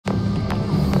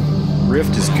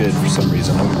Rift is good for some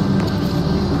reason. I'm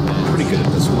pretty good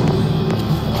at this one.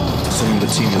 Assuming the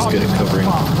team is good at covering.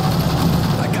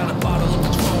 I got a bottle of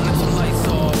Patron and some lights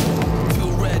off. Two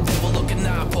red devil looking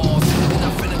eyeballs. And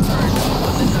I'm finna turn up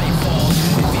when the night falls.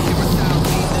 If you hear a sound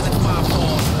clean, then it's my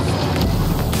fault.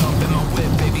 Jump in my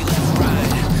whip, baby, let's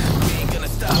ride. We ain't gonna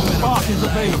stop at Spark is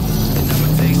available. And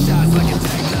I'ma take shots like a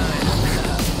Tag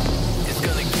 9. It's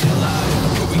gonna get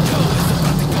live. Here we go, it's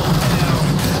about to go down.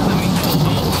 Let me know,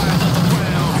 I'ma pile on the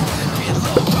ground. Get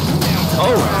low, drop it down.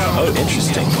 Oh,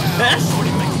 interesting.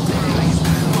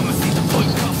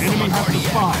 Enemy has the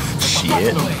spy.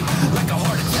 Shit.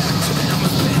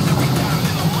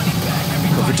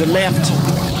 Over to left.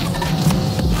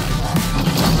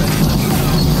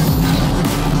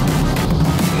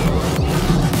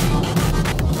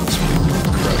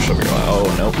 Crush over here. Oh,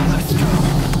 nope.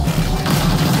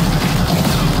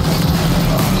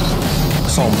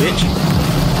 Son bitch.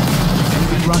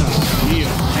 Enemy runner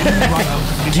here. Enemy runner.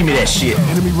 Give me that shit.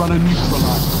 Enemy runner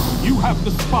neutralized. You have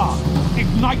the spark.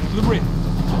 Ignite the rift.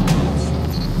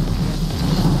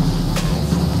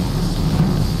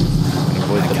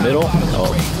 Avoid the middle.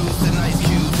 Oh.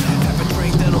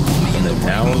 And then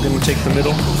now I'm gonna take the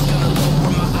middle.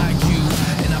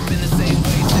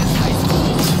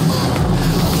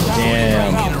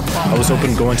 Damn. I was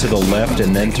hoping going to the left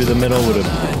and then through the middle would have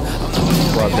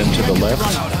brought them to the left.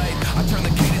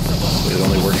 But it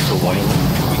only worked for one of them.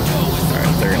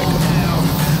 Alright, they're gonna come.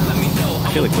 I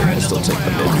feel like they're gonna still take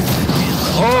the mid.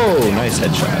 Oh, nice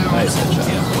headshot. Nice headshot.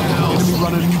 Enemy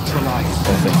runner neutralized.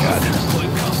 Oh, thank God.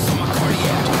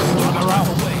 Runner out.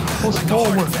 Push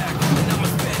forward.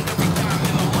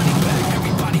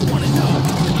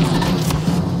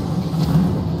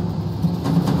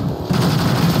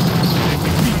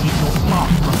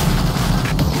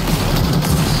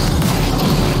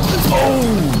 Oh!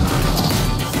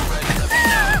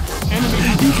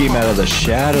 He came out of the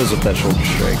shadows with that shoulder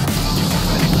strike.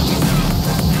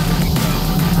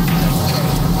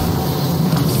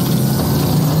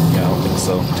 Yeah, I don't think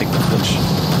so. Take the flinch.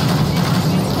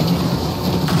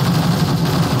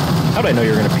 How'd I know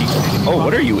you were gonna peek? Oh,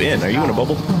 what are you in? Are you in a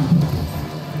bubble?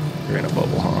 You're in a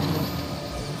bubble, huh?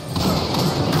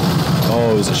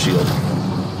 Oh, it was a shield.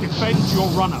 Defend your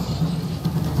runner.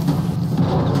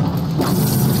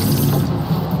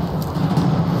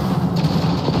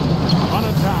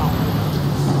 Runner down.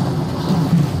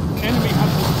 Enemy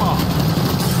has the spark.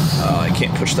 Oh, I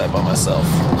can't push that by myself.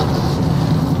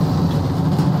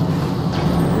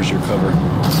 Where's your cover?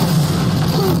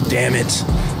 Damn it.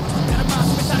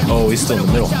 Oh, he's still in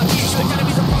the middle. Interesting.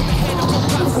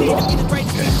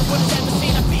 Okay.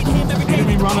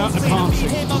 Enemy runner advancing.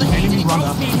 Enemy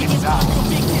runner is down.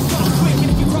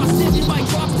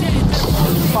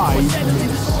 5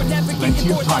 minutes.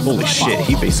 Plenty of time. Holy shit,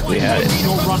 he basically had it.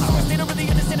 Your runner.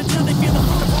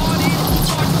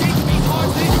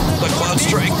 The cloud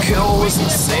strike kill was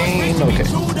insane. Okay.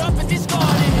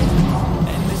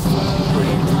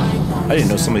 I didn't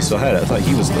know somebody still had it. I thought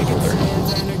he was the holder.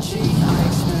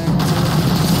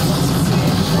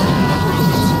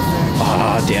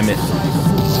 Ah, damn it.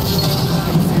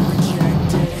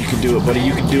 You can do it, buddy.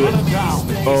 You can do it.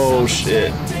 Oh,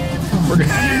 shit. We're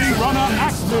gonna... Enemy runner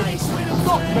active.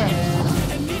 Stop them.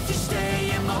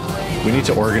 We need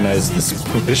to organize this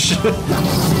push.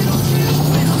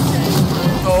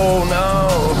 Oh, no.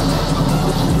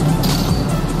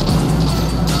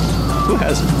 Who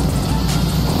has it?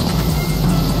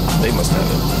 They must have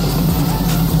it.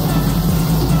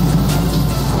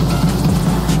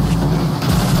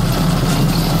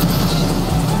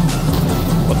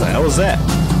 What the hell is that?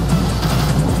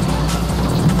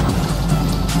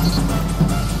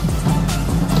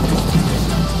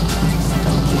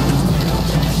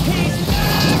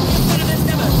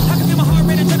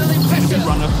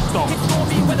 Runner stop.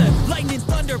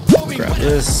 Grab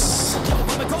this.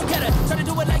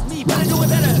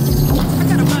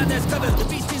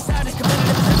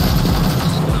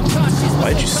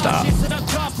 Why'd you stop?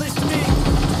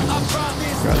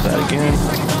 Grab that again.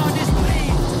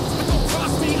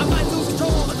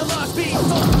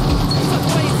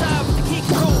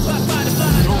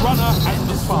 Your runner has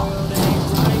the spark.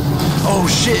 Oh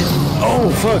shit! Oh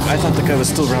fuck! I thought the guy was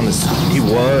still around this. He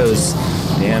was.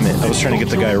 Damn it! I was trying to get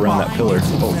the guy around that pillar.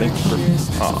 Oh, thank you for.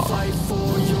 Oh.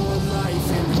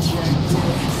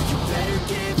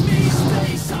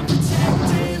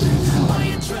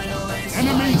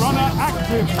 Enemy runner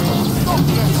active. Stop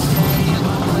them.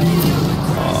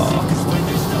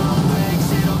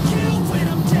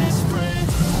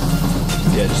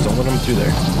 Yeah, just don't let him through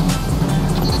there.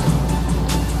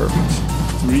 Perfect.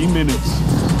 3 minutes.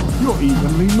 You're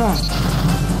evenly matched.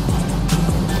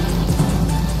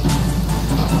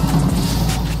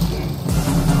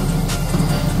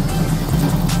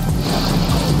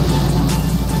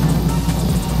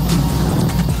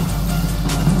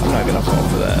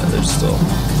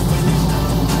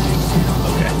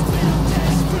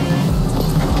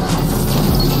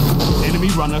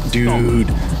 runner, stop. Dude.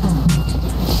 Runner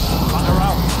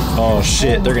out. Oh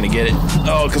shit, they're gonna get it.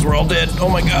 Oh, because we're all dead. Oh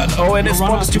my god. Oh, and Your this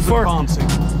runner one is too is far. advancing.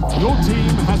 Your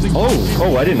team has ignited.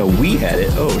 Oh, I didn't know we had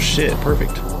it. Oh shit,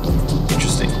 perfect.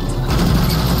 Interesting.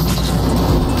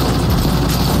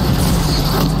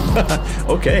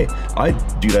 Okay.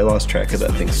 Dude, I lost track of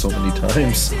that thing so many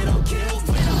times.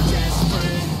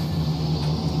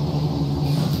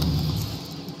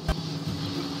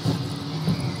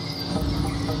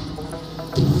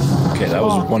 Okay, that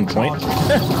was 1 point.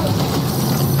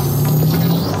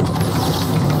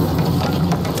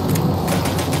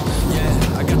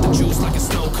 I got the juice like a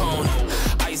snow cone.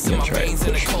 Ice in my veins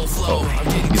and a cold flow. I'm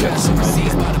getting cash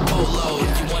overseas by the polo.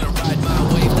 You wanna ride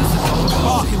my wave? That's a no-go.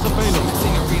 Spark is available.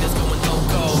 Senoritas going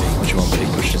loco. What you want, buddy?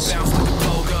 Push this. Bounce like a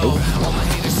pogo. All my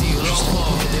haters see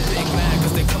low. They're big mad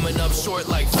cause they coming up short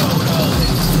like photo.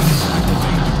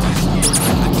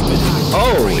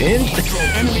 Oh, in?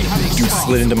 Dude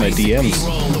slid into my DMs.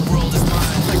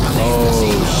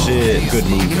 Oh shit, good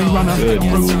move. Good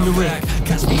move.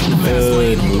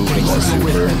 Good move with that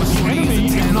super. Enemy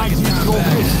ignited your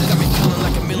wrist.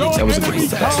 That was a good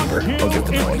move with that super. I'll give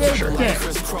them that one for sure.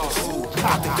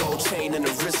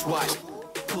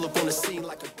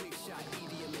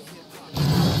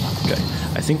 Okay,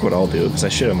 I think what I'll do, because I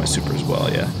should have my super as well,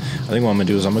 yeah. I think what I'm gonna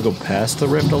do is I'm gonna go past the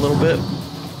rift a little bit.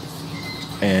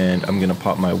 And I'm gonna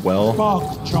pop my well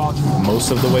most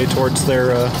of the way towards their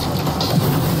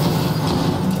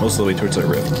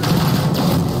rift.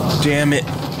 Damn it,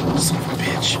 son of a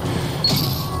bitch!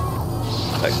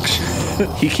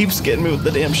 He keeps getting me with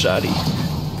the damn shotty.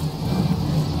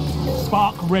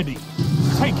 Spark ready.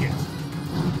 Take it.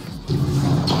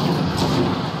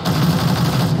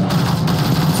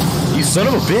 You son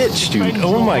of a bitch, dude!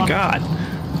 Oh my god!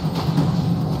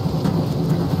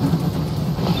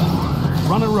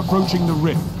 Runner approaching the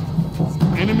rift.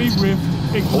 Enemy rift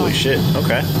ignited. Holy shit!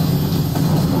 Okay.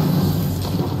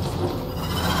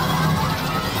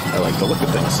 I like the look of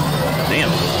things.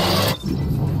 Damn.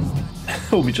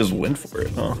 We just went for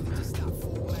it, huh?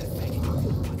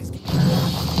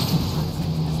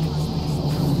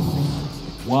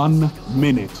 1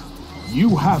 minute.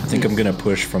 You have. I think I'm gonna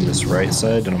push from this right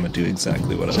side, and I'm gonna do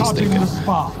exactly what I was Charging thinking. the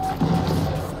spark.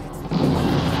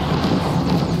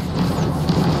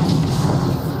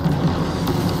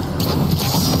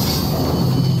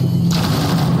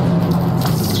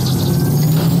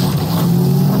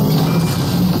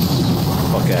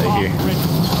 Fuck out of here!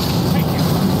 Take it.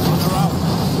 Runner out.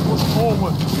 Push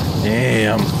forward.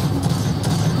 Damn.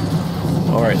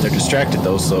 All right, they're distracted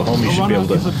though, so homie The should be runner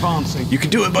able is to. advancing. You can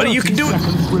do it, buddy. You can do 30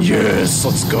 seconds it. remaining. Yes,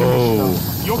 let's go.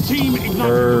 Your team ignited.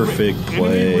 Perfect the rift.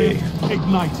 play. Enemy rift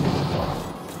ignited.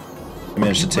 I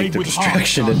managed to take their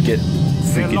distraction and get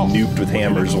freaking nuked with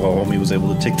hammers while homie was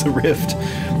able to take the rift.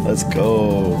 Let's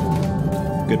go.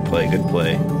 Good play. Good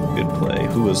play. Good play.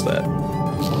 Who was that?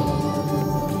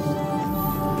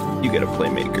 You got a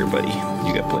playmaker, buddy.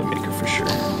 You got playmaker for sure.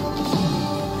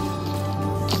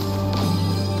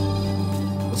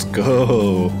 Let's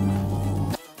go.